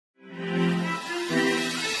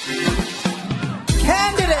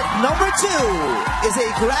2 is a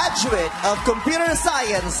graduate of computer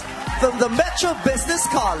science from the Metro Business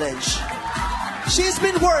College. She's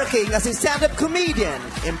been working as a stand-up comedian,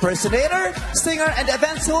 impersonator, singer, and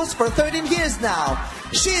events host for 13 years now.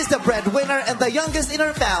 She's the breadwinner and the youngest in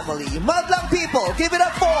her family. Madlang people, give it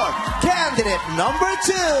up for candidate number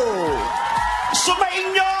 2.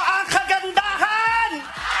 Sumainyo ang kagandahan!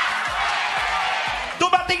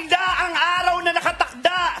 Dumating na ang araw na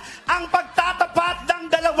nakatakda ang pagtatapat ng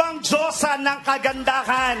dalawang Diyosa ng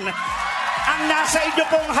kagandahan. Ang nasa inyo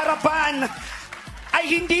pong harapan ay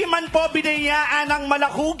hindi man po binayaan ng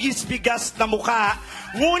malahugis bigas na mukha,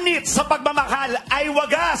 ngunit sa pagmamahal ay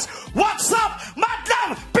wagas. What's up,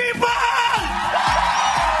 madlang people?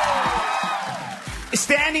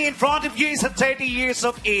 Standing in front of you is 30 years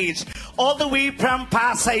of age, all the way from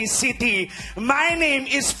Pasay City. My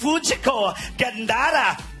name is Fujiko,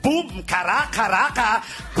 Gandara, boom, karaka,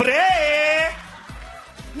 pre!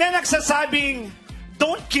 Na nagsasabing,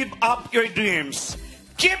 don't give up your dreams,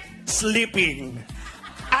 keep sleeping.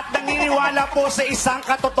 At naniniwala po sa isang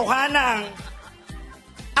katotohanan,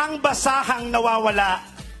 ang basahang nawawala,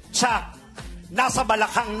 tsak, nasa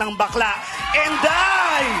balakang ng bakla. And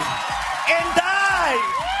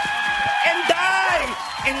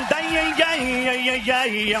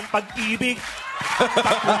ang pag-ibig.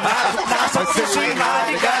 Pag pumasok na sa puso'y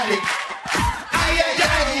maligalig.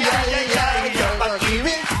 Ang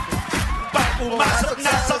pag-ibig. Pag pumasok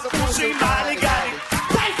na sa puso'y maligalig.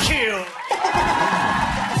 Thank you!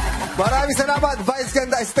 Maraming salamat, Vice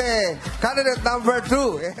Ganda candidate number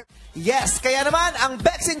 2. Yes, kaya naman, ang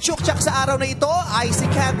Beksin Chukchak sa araw na ito ay si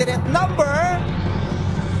candidate number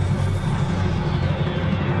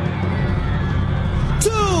 2,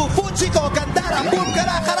 Fujiko, Gandara, boom,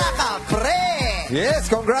 karaka, pre!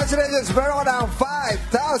 Yes, congratulations, meron ka ng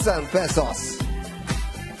 5,000 pesos.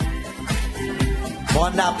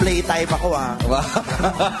 Mukhang na-play type ako, ha?